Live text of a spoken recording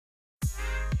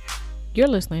You're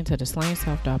listening to the Slaying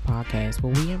Self-Doubt podcast,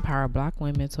 where we empower Black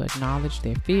women to acknowledge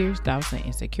their fears, doubts, and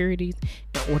insecurities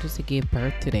in order to give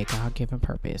birth to their God-given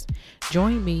purpose.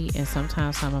 Join me and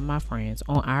sometimes some of my friends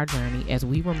on our journey as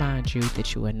we remind you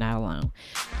that you are not alone.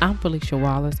 I'm Felicia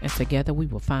Wallace, and together we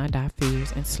will find our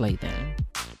fears and slay them.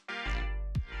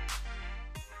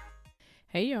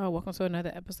 Hey y'all, welcome to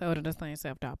another episode of the Slaying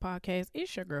Self-Doubt podcast.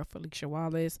 It's your girl Felicia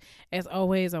Wallace. As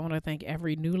always, I want to thank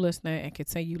every new listener and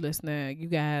continue listener. You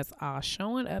guys are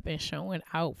showing up and showing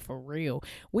out for real.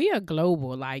 We are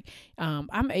global.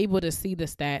 I'm able to see the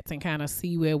stats and kind of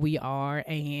see where we are.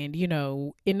 And,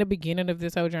 in the beginning of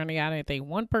this whole journey, I didn't think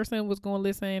one person was going to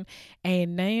listen.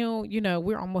 And now,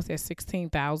 we're almost at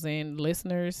 16,000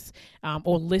 listeners,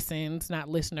 or listens, not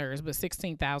listeners, but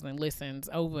 16,000 listens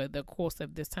over the course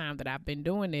of this time that I've been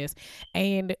doing this.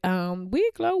 And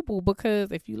we're global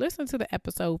because if you listen to the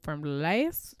episode from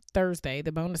last Thursday,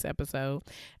 the bonus episode,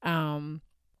 the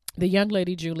young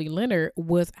lady Julie Leonard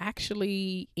was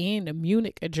actually in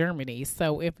Munich, Germany.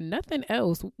 So if nothing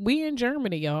else, we in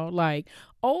Germany, y'all, like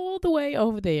all the way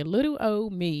over there. Little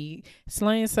old me,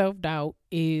 Slaying Self-Doubt,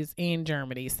 is in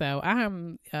Germany. So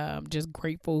I'm just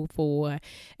grateful for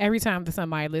every time that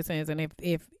somebody listens. And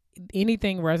if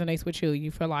anything resonates with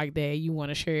you feel like that you want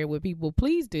to share it with people,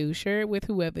 please do share it with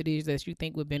whoever it is that you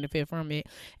think would benefit from it.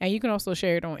 And you can also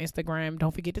share it on Instagram.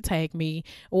 Don't forget to tag me,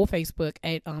 or Facebook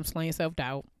at Slaying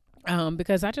Self-Doubt.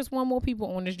 Because I just want more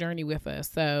people on this journey with us.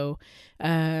 So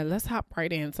let's hop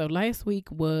right in. So last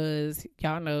week was,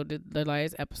 y'all know, the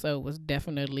last episode was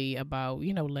definitely about,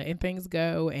 letting things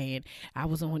go. And I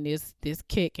was on this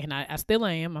kick, and I still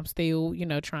am. I'm still,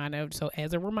 trying to. So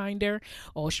as a reminder,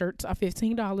 all shirts are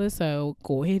 $15. So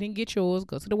go ahead and get yours.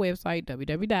 Go to the website,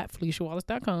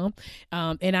 www.feliciawallace.com.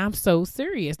 And I'm so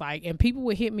serious. And people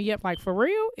would hit me up for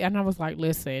real. And I was like,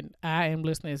 listen, I am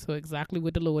listening to exactly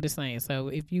what the Lord is saying. So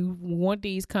if you want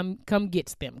these, come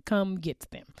gets them.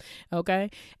 Okay.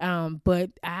 But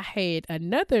I had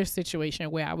another situation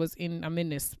where I'm in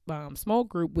this small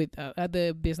group with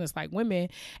other business women,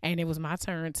 and it was my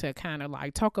turn to kind of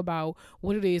talk about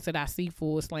what it is that I see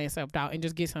for Slaying Self-Doubt and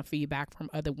just get some feedback from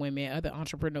other women, other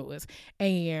entrepreneurs.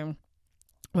 And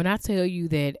when I tell you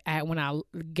that when I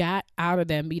got out of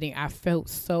that meeting, I felt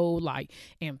so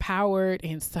empowered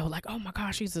and so oh my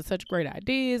gosh, these are such great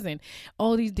ideas and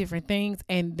all these different things.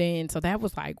 And then, so that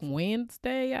was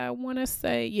Wednesday, I want to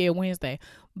say. Yeah, Wednesday.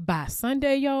 By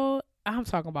Sunday, y'all, I'm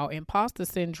talking about imposter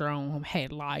syndrome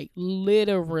had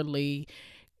literally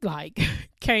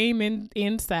came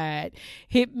inside,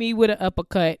 hit me with an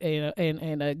uppercut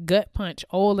and a gut punch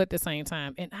all at the same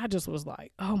time. And I just was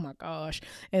like, oh my gosh.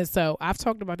 And so I've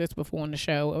talked about this before on the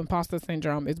show. Imposter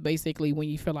syndrome is basically when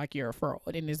you feel like you're a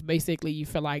fraud. And it's basically you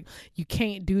feel like you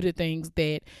can't do the things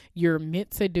that you're meant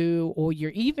to do, or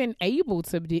you're even able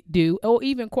to do, or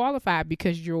even qualified,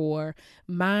 because your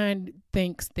mind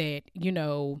thinks that,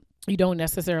 you don't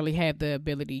necessarily have the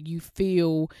ability. You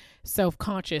feel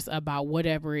self-conscious about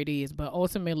whatever it is, but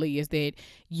ultimately is that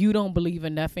you don't believe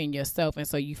enough in yourself. And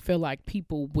so you feel like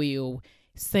people will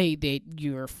say that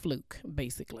you're a fluke,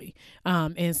 basically.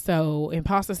 And so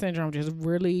imposter syndrome just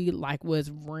really was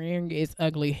rearing its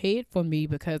ugly head for me,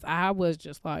 because I was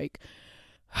just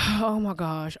oh my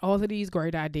gosh, all of these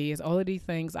great ideas, all of these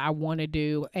things I want to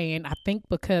do. And I think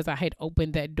because I had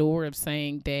opened that door of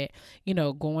saying that,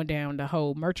 going down the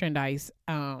whole merchandise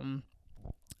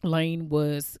lane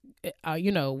was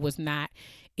not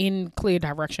in clear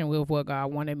direction with what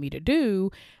God wanted me to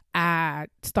do, I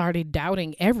started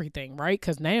doubting everything, right?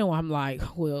 Because now I'm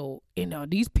well,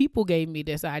 these people gave me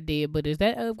this idea, but is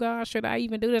that of God? Should I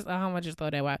even do this? I just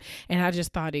thought that way. And I just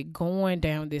started going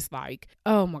down this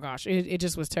oh my gosh, it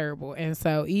just was terrible. And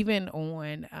so even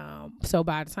on, so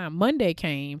by the time Monday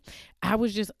came, I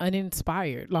was just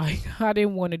uninspired. I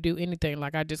didn't want to do anything.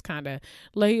 I just kind of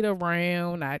laid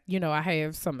around. I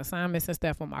have some assignments and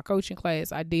stuff on my coaching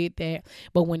class. I did that.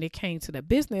 But when it came to the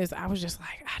business, I was just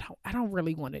I don't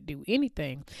really want to do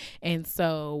anything. And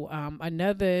so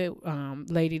another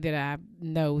lady that I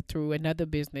know through another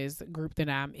business group that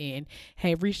I'm in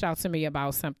had reached out to me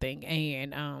about something.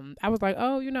 And I was like,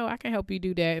 oh, I can help you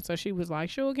do that. So she was like,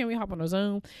 sure, can we hop on a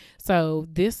Zoom? So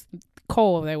this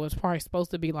call that was probably supposed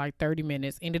to be 30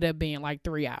 minutes ended up being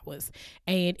 3 hours.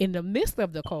 And in the midst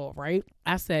of the call, right,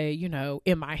 I say,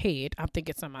 in my head, I'm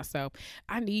thinking to myself,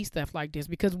 I need stuff like this,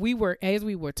 because as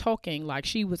we were talking,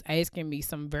 she was asking me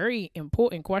some very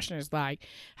important questions,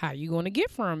 how you going to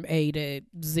get from A to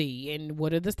Z and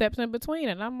what are the steps in between?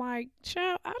 And I'm like,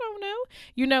 child, I don't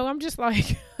know. I'm just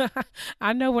like,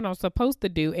 I know what I'm supposed to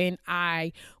do. And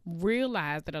I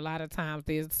realize that a lot of times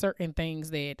there's certain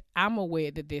things that I'm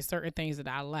aware that there's certain things that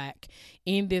I lack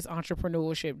in this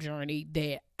entrepreneurship journey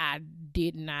that I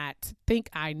did not think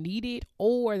I needed,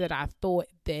 or that I thought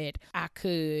that I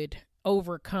could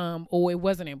overcome, or it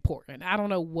wasn't important. I don't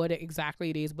know what exactly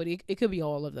it is, but it could be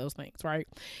all of those things, right?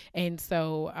 And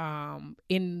so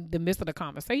in the midst of the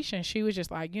conversation, she was just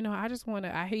like, I just want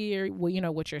to, I hear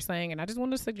what you're saying, and I just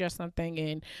want to suggest something,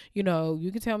 and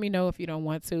you can tell me no if you don't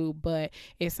want to, but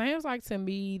it sounds like to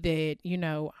me that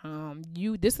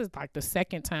this is like the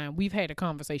second time we've had a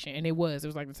conversation, and it was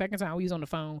like the second time we was on the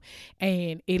phone,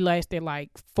 and it lasted like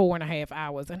 4.5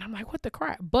 hours, and I'm like, what the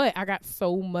crap? But I got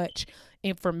so much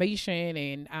information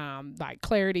and like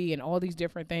clarity and all these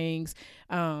different things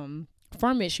from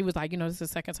it. She was like, this is the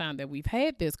second time that we've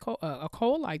had this a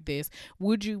call like this.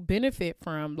 Would you benefit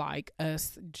from like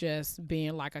us just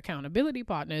being like accountability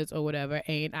partners or whatever?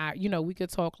 And we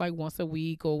could talk like once a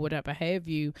week or whatever have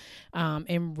you,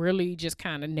 and really just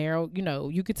kind of narrow,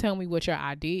 you could tell me what your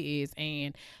idea is,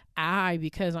 and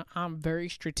because I'm very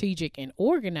strategic and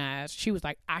organized, she was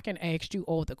like, I can ask you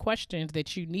all the questions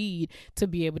that you need to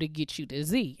be able to get you to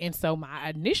Z. And so my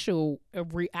initial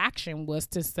reaction was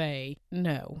to say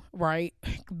no, right?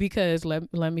 Because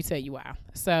let me tell you why.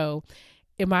 So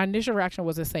my initial reaction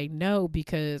was to say no,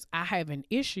 because I have an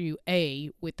issue,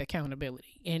 with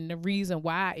accountability. And the reason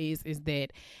why is that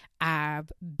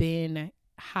I've been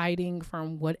hiding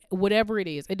from whatever it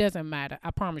is. It doesn't matter. I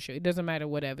promise you, it doesn't matter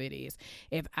whatever it is.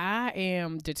 If I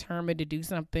am determined to do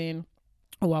something,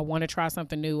 or I want to try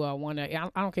something new, or I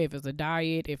don't care if it's a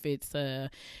diet, if it's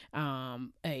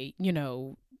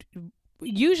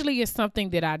usually it's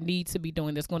something that I need to be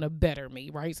doing that's going to better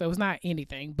me, right? So it's not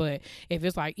anything, but if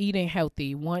it's like eating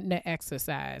healthy, wanting to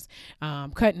exercise,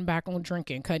 cutting back on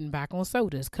drinking, cutting back on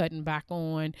sodas, cutting back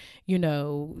on,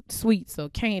 sweets or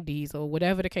candies or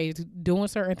whatever the case, doing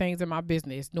certain things in my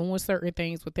business, doing certain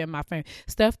things within my family,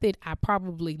 stuff that I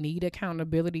probably need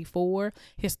accountability for.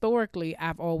 Historically,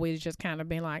 I've always just kind of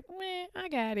been like, I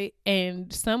got it.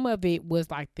 And some of it was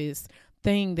like this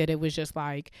thing that it was just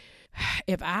like,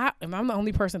 if I'm the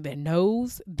only person that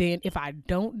knows, then if I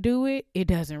don't do it, it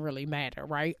doesn't really matter,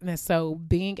 right? And so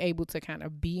being able to kind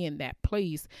of be in that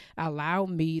place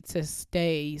allowed me to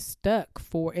stay stuck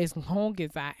for as long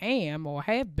as I am or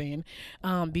have been,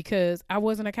 because I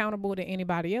wasn't accountable to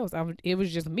anybody else. It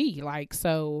was just me. Like,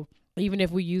 so even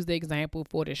if we use the example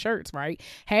for the shirts, right?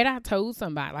 Had I told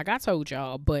somebody, like I told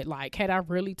y'all, but like, had I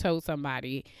really told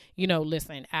somebody,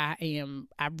 listen, as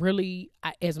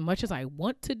much as I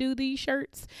want to do these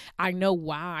shirts, I know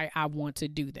why I want to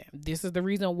do them. This is the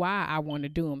reason why I want to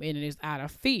do them. And it is out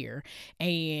of fear.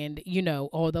 And,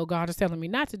 although God is telling me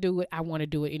not to do it, I want to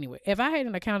do it anyway. If I had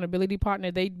an accountability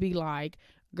partner, they'd be like,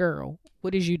 girl,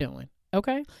 what is you doing?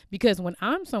 Okay. Because when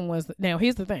I'm now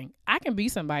here's the thing, I can be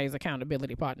somebody's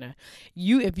accountability partner.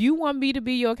 If you want me to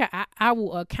be your, I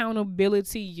will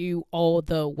accountability you all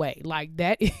the way like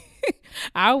that.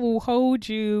 I will hold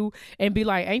you and be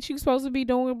like, ain't you supposed to be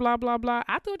doing blah, blah, blah?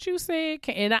 I thought you said,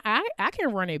 and I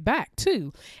can run it back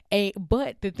too.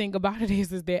 But the thing about it is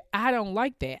that I don't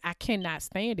like that. I cannot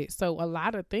stand it. So a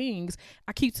lot of things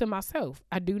I keep to myself.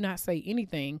 I do not say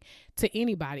anything to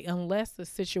anybody unless the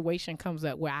situation comes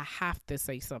up where I have to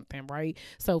say something, right?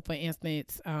 So for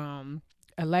instance,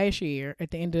 last year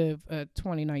at the end of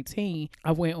 2019,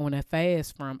 I went on a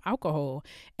fast from alcohol,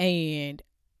 and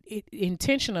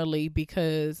intentionally,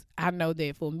 because I know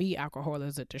that for me, alcohol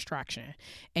is a distraction,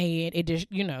 and it just,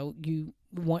 you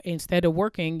want, instead of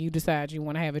working, you decide you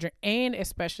want to have a drink. And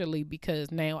especially because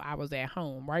now I was at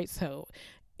home, right? So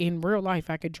in real life,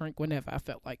 I could drink whenever I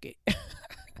felt like it.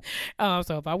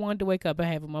 So if I wanted to wake up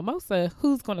and have a mimosa,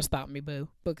 who's going to stop me, boo?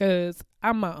 Because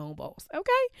I'm my own boss. Okay.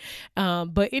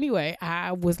 But anyway,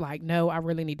 I was like, no, I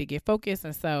really need to get focused.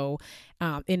 And so,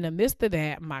 in the midst of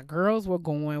that, my girls were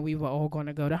going, we were all going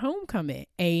to go to homecoming,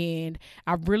 and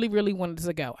I really, really wanted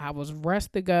to go. I was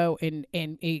rushed to go, and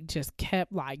it just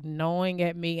kept like gnawing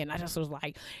at me. And I just was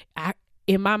like,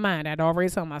 in my mind, I'd already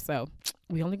told myself,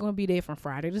 we only going to be there from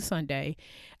Friday to Sunday.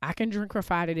 I can drink from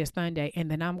Friday to Sunday,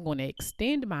 and then I'm going to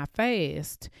extend my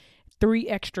fast 3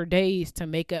 extra days to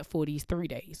make up for these 3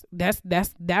 days.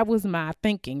 That was my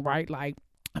thinking, right? Like,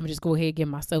 I'm just go ahead and give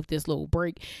myself this little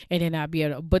break, and then I'll be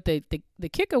able to. But the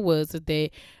kicker was that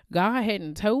God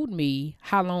hadn't told me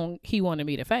how long he wanted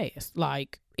me to fast.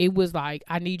 Like, It was like,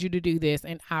 I need you to do this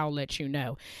and I'll let you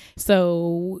know.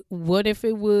 So what if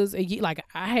it was like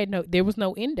there was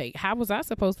no end date? How was I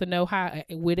supposed to know how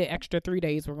with the extra 3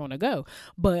 days we're going to go?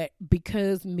 But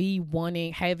because me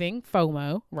having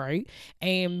FOMO, right,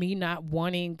 and me not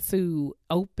wanting to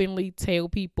openly tell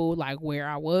people like where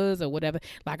I was or whatever,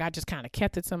 like I just kind of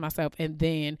kept it to myself. And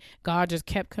then God just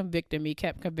kept convicting me.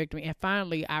 And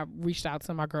finally I reached out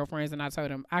to my girlfriends and I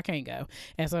told them I can't go.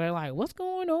 And so they're like, what's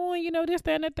going on? You know, this,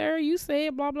 that, and the third, you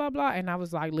said blah, blah, blah. And I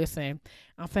was like, listen,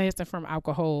 I'm fasting from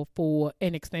alcohol for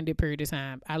an extended period of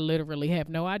time. I literally have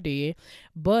no idea,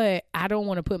 but I don't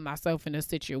want to put myself in a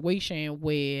situation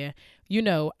where, you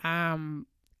know, I'm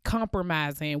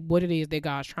compromising what it is that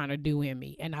God's trying to do in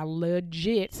me. And I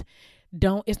legit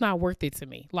it's not worth it to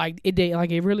me. Like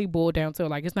it really boiled down to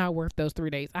like, it's not worth those 3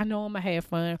 days. I know I'm gonna have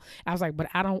fun. I was like, but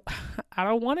I don't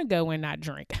want to go and not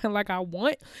drink. Like I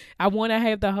want to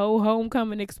have the whole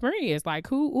homecoming experience. Like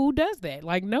who does that?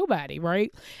 Like nobody,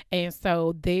 right? And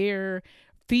so their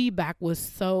feedback was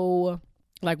so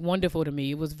like wonderful to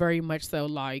me. It was very much so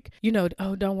like, you know,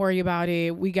 oh, don't worry about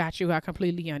it. We got you. I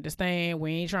completely understand.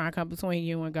 We ain't trying to come between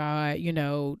you and God. You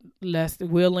know,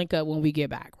 we'll link up when we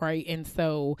get back, right? And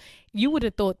so you would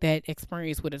have thought that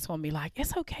experience would have told me like,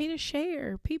 it's okay to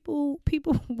share. People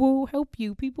will help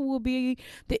you. People will be.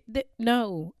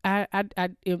 No,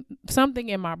 something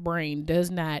in my brain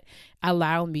does not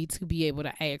allow me to be able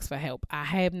to ask for help. I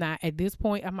have not at this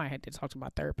point. I might have to talk to my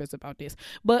therapist about this,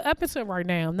 but up until right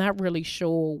now, I'm not really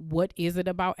sure what is it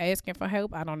about asking for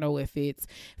help. I don't know if it's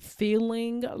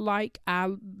feeling like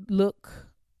I look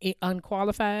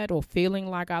unqualified or feeling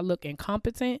like I look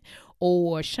incompetent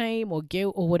or shame or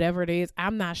guilt or whatever it is.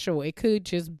 I'm not sure. It could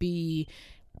just be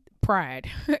pride.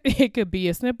 It could be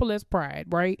as simple as pride,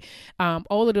 right?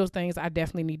 All of those things I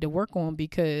definitely need to work on,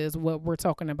 because what we're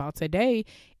talking about today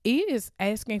is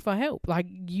asking for help. Like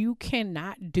you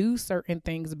cannot do certain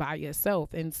things by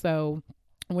yourself. And so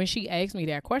when she asked me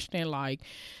that question, like,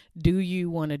 do you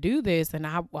want to do this? And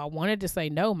I wanted to say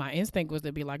no. My instinct was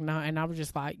to be like, no. And I was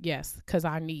just like, yes, because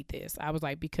I need this. I was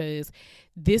like, because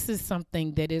this is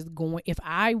something that is going, if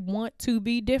I want to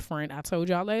be different, I told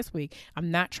y'all last week,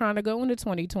 I'm not trying to go into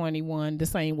 2021 the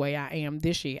same way I am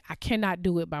this year. I cannot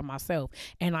do it by myself.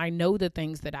 And I know the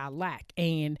things that I lack.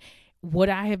 And what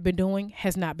I have been doing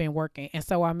has not been working. And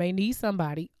so I may need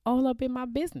somebody all up in my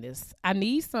business. I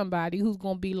need somebody who's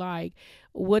going to be like,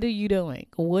 what are you doing?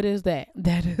 What is that?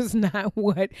 That's not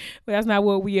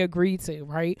what we agreed to.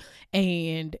 Right.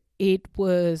 And it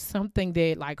was something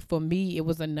that, like, for me, it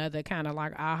was another kind of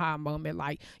like aha moment.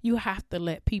 Like, you have to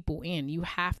let people in. You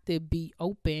have to be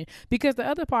open, because the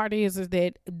other part is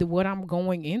that what I'm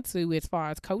going into as far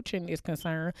as coaching is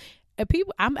concerned,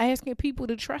 I'm asking people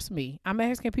to trust me. I'm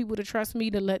asking people to trust me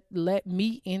to let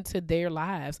me into their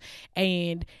lives.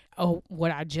 And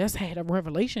what I just had a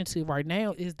revelation to right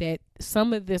now is that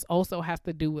some of this also has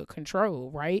to do with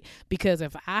control, right? Because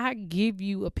if I give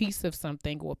you a piece of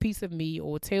something or a piece of me,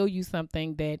 or tell you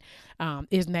something that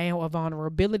is now a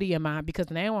vulnerability of mine,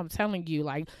 because now I'm telling you,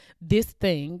 like, this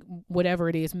thing, whatever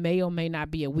it is, may or may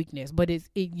not be a weakness, but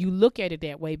you look at it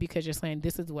that way because you're saying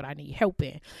this is what I need help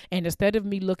in. And instead of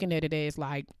me looking at it as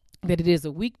like that it is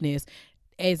a weakness,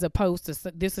 as opposed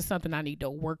to this is something I need to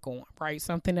work on, right?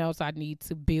 Something else I need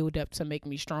to build up to make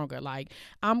me stronger. Like,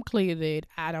 I'm clear that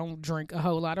I don't drink a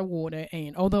whole lot of water,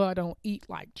 and although I don't eat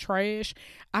like trash,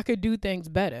 I could do things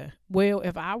better. Well,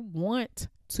 if I want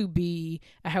to be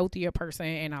a healthier person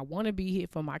and I want to be here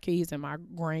for my kids and my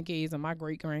grandkids and my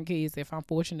great grandkids, if I'm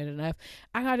fortunate enough,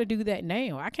 I got to do that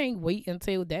now. I can't wait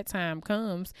until that time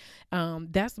comes.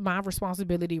 That's my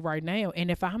responsibility right now.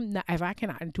 And if I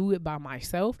cannot do it by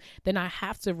myself, then I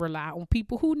have to rely on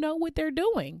people who know what they're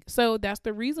doing. So that's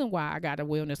the reason why I got a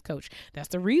wellness coach. That's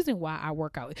the reason why I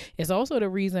work out. It's also the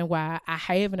reason why I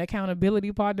have an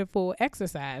accountability partner for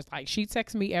exercise. Like, she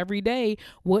texts me every day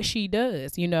what she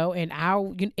does,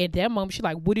 and at that moment, she's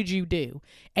like, what did you do?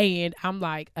 And I'm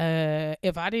like,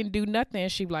 if I didn't do nothing,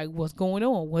 she'd be like, what's going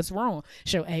on? What's wrong?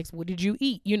 She'll ask, what did you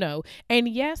eat? And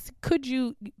yes,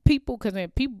 because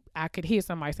then I could hear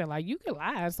somebody say, like, you could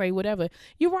lie and say whatever.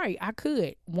 You're right, I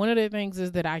could. One of the things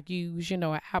is that I use, an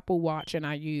Apple Watch, and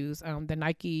I use the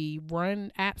Nike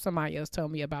Run app. Somebody else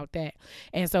told me about that.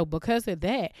 And so because of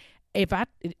that, if I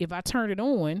turn it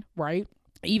on, right,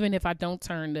 even if I don't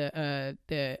turn the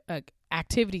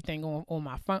activity thing on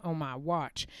my phone, on my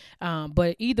watch,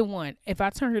 but either one, if I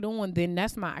turn it on, then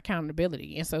that's my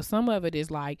accountability. And so some of it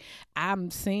is like, I'm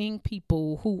seeing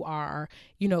people who are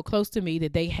close to me,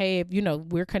 that they have,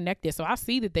 we're connected, so I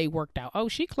see that they worked out. Oh,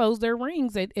 she closed their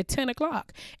rings at 10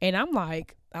 o'clock, and I'm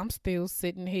like, I'm still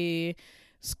sitting here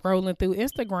scrolling through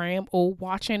Instagram or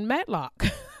watching Matlock.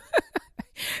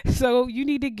 So you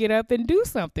need to get up and do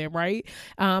something, right?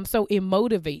 So it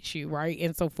motivates you, right?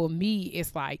 And so for me,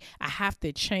 it's like I have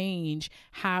to change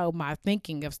how my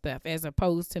thinking of stuff, as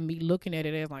opposed to me looking at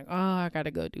it as like, oh, I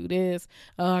gotta go do this,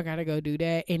 oh, I gotta go do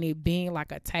that, and it being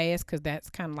like a task, because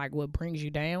that's kind of like what brings you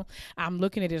down. I'm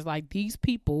looking at it as like, these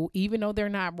people, even though they're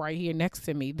not right here next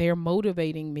to me, they're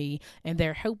motivating me and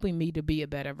they're helping me to be a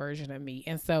better version of me.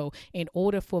 And so in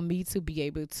order for me to be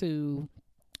able to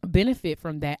benefit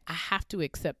from that, I have to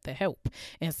accept the help.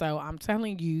 And so I'm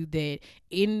telling you that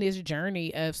in this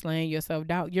journey of slaying your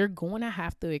self-doubt, you're going to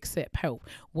have to accept help,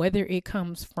 whether it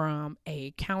comes from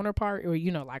a counterpart or,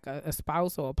 like a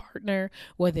spouse or a partner,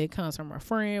 whether it comes from a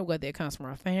friend, whether it comes from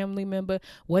a family member,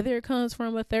 whether it comes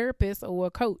from a therapist or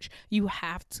a coach. You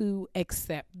have to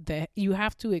accept that. You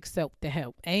have to accept the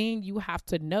help, and you have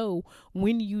to know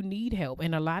when you need help.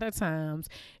 And a lot of times,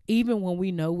 even when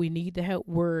we know we need the help,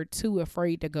 we're too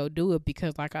afraid to go do it,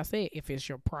 because like I said, if it's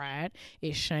your pride,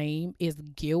 it's shame, it's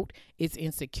guilt, it's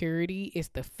insecurity, it's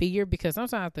the fear, because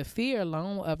sometimes the fear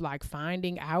alone of like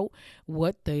finding out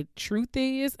what the truth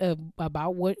is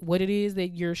about what it is that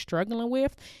you're struggling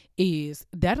with, is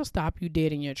that'll stop you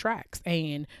dead in your tracks.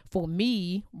 And for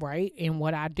me, right, and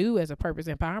what I do as a purpose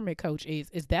empowerment coach is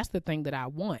that's the thing that I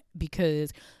want,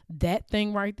 because that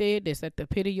thing right there that's at the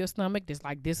pit of your stomach, that's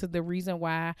like, this is the reason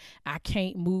why I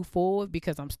can't move forward,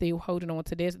 because I'm still holding on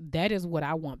to this. That is what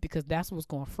I want, because that's what's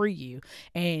going to free you.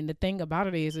 And the thing about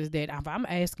it is that if I'm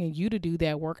asking you to do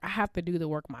that work, I have to do the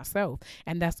work myself.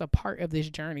 And that's a part of this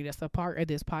journey. That's a part of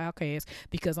this podcast,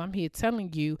 because I'm here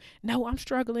telling you, no, I'm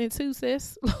struggling too,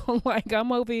 sis. Like,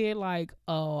 I'm over here like,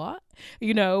 oh,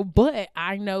 but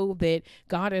I know that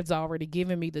God has already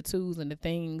given me the tools and the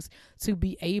things to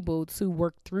be able to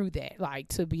work through that, like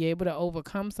to be able to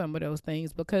overcome some of those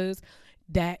things, because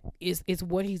that is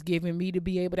what he's given me to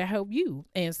be able to help you.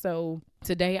 And so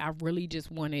today I really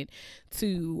just wanted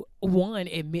to, one,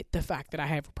 admit the fact that I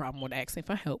have a problem with asking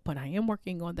for help, but I am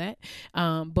working on that.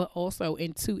 But also,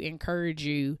 and to encourage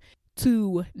you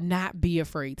to not be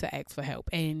afraid to ask for help,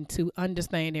 and to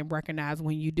understand and recognize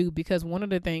when you do, because one of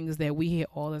the things that we hear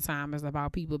all the time is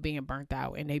about people being burnt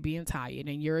out and they being tired,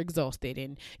 and you're exhausted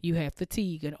and you have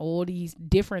fatigue and all these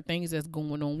different things that's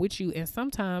going on with you. And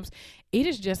sometimes it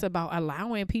is just about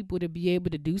allowing people to be able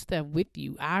to do stuff with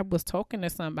you. I was talking to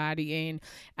somebody, and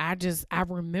I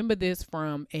remember this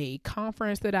from a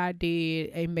conference that I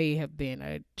did. It may have been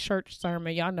a church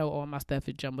sermon. Y'all know all my stuff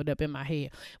is jumbled up in my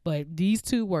head, but these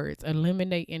two words,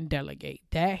 eliminate and delegate,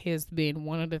 that has been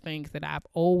one of the things that I've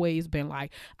always been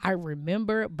like, I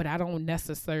remember, but I don't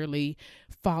necessarily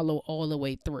follow all the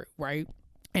way through, right?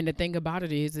 And the thing about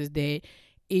it is that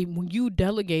when you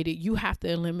delegate it, you have to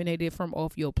eliminate it from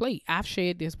off your plate. I've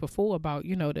shared this before about,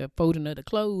 the folding of the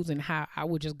clothes, and how I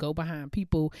would just go behind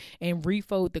people and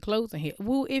refold the clothes and hit.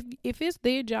 Well, if it's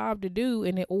their job to do,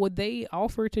 or they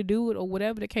offer to do it, or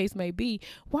whatever the case may be,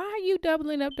 why are you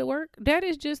doubling up the work? That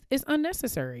is it's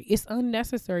unnecessary. It's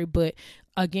unnecessary. But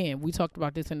again, we talked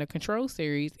about this in the control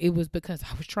series. It was because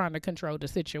I was trying to control the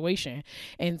situation.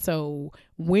 And so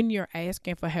when you're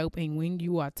asking for help, and when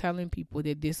you are telling people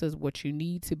that this is what you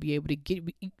need to be able to get,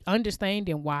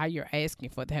 understanding why you're asking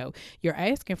for the help. You're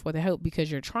asking for the help because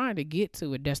you're trying to get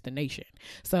to a destination.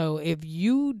 So if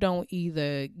you don't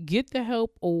either get the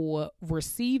help or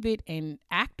receive it and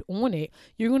act on it,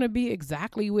 you're going to be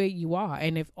exactly where you are.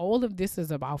 And if all of this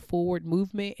is about forward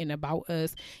movement and about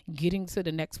us getting to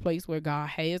the next place where God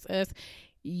has us,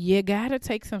 you gotta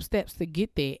take some steps to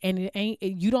get there. And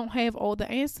you don't have all the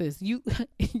answers. You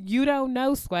don't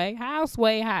know, Sway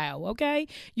how, okay?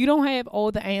 You don't have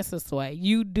all the answers, Sway.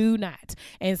 You do not.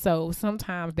 And so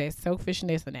sometimes that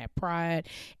selfishness and that pride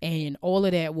and all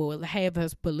of that will have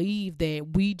us believe that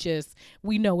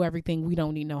we know everything, we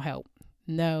don't need no help.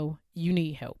 No, you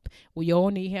need help. We all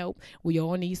need help. We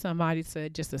all need somebody to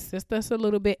just assist us a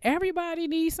little bit. Everybody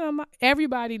needs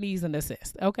an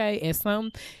assist, okay? At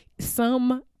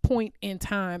some point in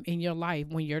time in your life,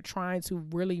 when you're trying to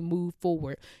really move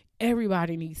forward,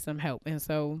 everybody needs some help. And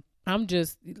so I'm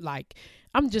just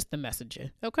the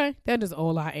messenger, okay? That is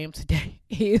all I am today,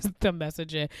 is the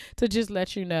messenger, to just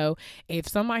let you know if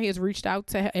somebody has reached out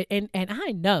to, and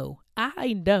I know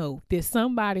I know that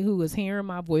somebody who is hearing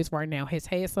my voice right now has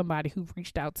had somebody who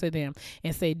reached out to them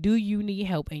and said, do you need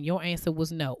help? And your answer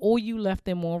was no, or you left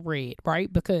them on red,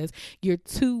 right? Because you're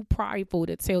too prideful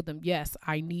to tell them, yes,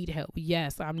 I need help.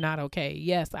 Yes, I'm not okay.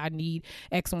 Yes, I need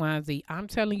X, Y, and Z. I'm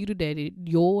telling you today that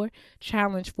your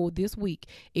challenge for this week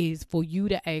is for you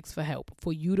to ask for help,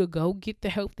 for you to go get the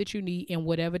help that you need and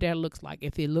whatever that looks like.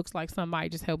 If it looks like somebody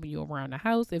just helping you around the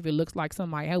house, if it looks like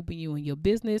somebody helping you in your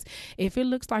business, if it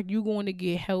looks like you going to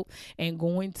get help and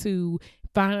going to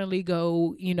finally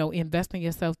go, invest in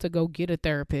yourself to go get a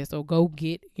therapist or go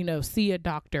get, see a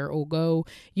doctor or go,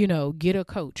 get a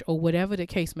coach or whatever the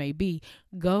case may be,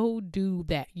 go do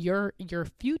that. Your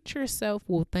future self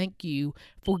will thank you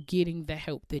for getting the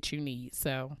help that you need.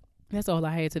 So that's all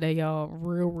I had today, y'all.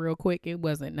 Real quick. It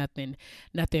wasn't nothing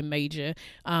major.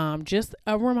 Just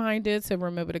a reminder to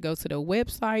remember to go to the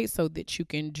website so that you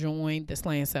can join the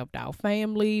Slaying Self-Doubt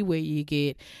family, where you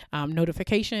get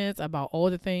notifications about all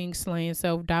the things Slaying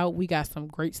Self-Doubt. We got some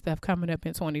great stuff coming up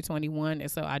in 2021, and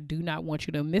so I do not want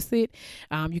you to miss it.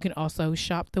 You can also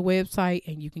shop the website,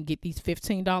 and you can get these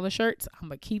 $15 shirts. I'm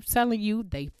gonna keep telling you,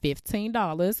 they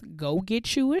 $15. Go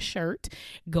get you a shirt.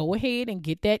 Go ahead and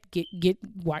get that. Get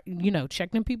check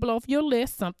them people off your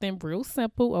list. Something real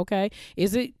simple. Okay.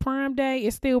 Is it Prime Day?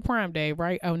 It's still Prime Day,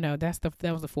 right? Oh no, that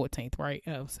was the 14th, right?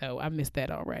 Oh, so I missed that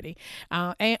already.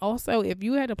 And also, if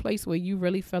you had a place where you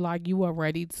really feel like you are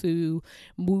ready to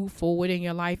move forward in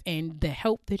your life and the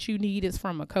help that you need is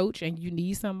from a coach, and you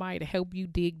need somebody to help you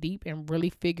dig deep and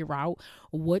really figure out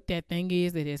what that thing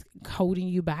is that is holding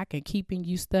you back and keeping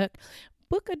you stuck,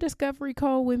 book a discovery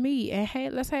call with me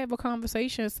and let's have a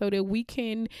conversation so that we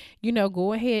can,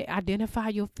 go ahead, identify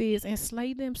your fears and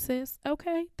slay them, sis.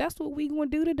 Okay, that's what we going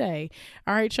to do today.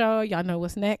 All right, y'all. Y'all know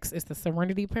what's next. It's the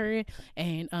serenity period.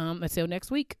 And until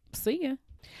next week, see ya.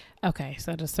 Okay,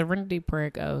 so the serenity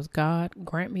prayer goes, God,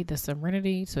 grant me the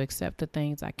serenity to accept the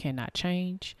things I cannot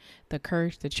change, the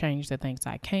courage to change the things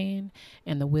I can,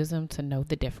 and the wisdom to know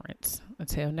the difference.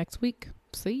 Until next week,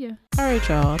 see ya. All right,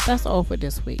 y'all, that's all for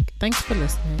this week. Thanks for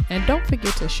listening. And don't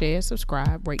forget to share,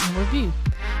 subscribe, rate, and review.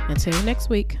 Until next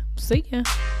week, see ya.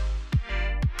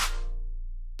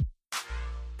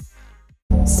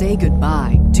 Say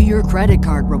goodbye to your credit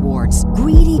card rewards.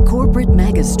 Greedy corporate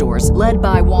mega stores, led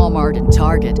by Walmart and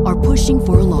Target, are pushing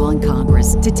for a law in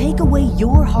Congress to take away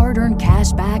your hard-earned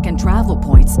cash back and travel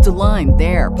points to line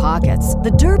their pockets.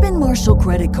 The Durbin-Marshall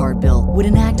credit card bill would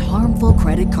enact harmful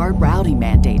credit card routing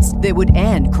mandates that would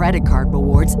end credit card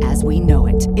rewards as we know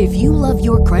it. If you love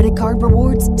your credit card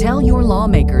rewards, tell your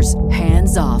lawmakers,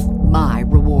 hands off my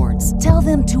rewards. Tell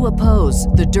them to oppose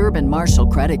the Durbin-Marshall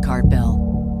credit card bill.